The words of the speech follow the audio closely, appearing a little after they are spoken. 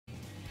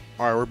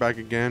Alright, we're back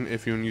again.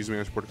 If you want to use me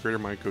as support creator,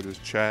 my code is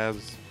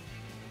Chaz.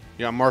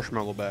 Yeah,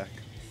 Marshmello back.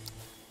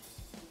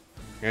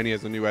 And he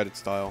has a new edit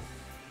style.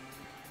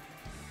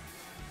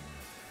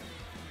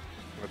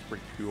 That's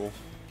pretty cool.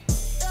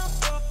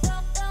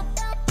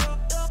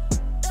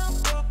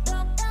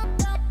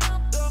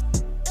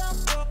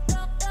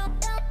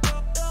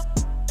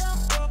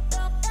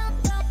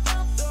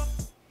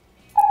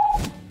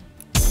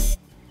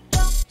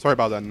 Sorry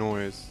about that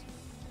noise.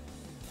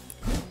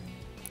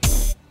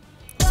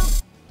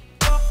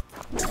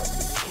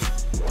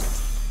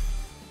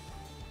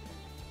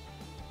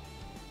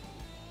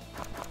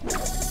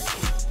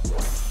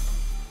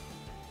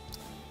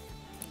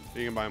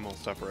 You can buy them all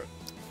separate.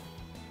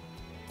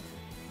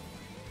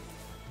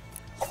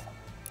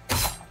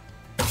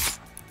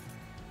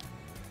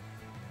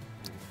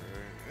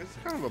 It's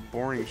kind of a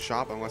boring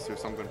shop unless there's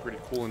something pretty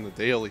cool in the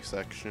daily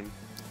section.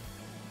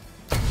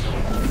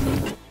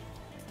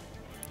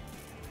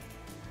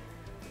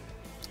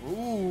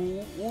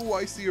 Ooh,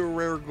 I see a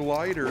rare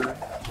glider.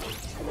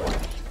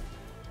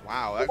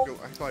 Wow, that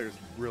glider is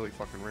really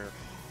fucking rare.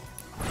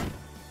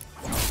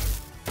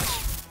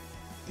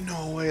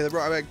 No way, they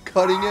brought back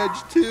cutting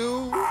edge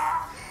too?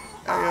 Yeah,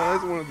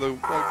 that's one of the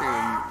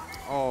fucking...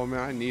 Oh man,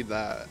 I need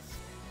that.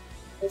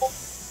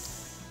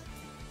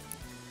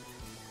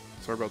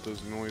 Sorry about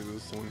those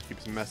noises, someone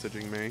keeps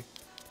messaging me.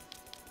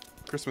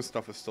 Christmas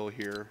stuff is still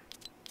here.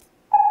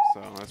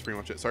 So that's pretty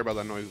much it. Sorry about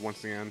that noise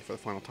once again for the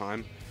final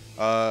time.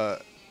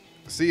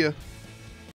 See ya.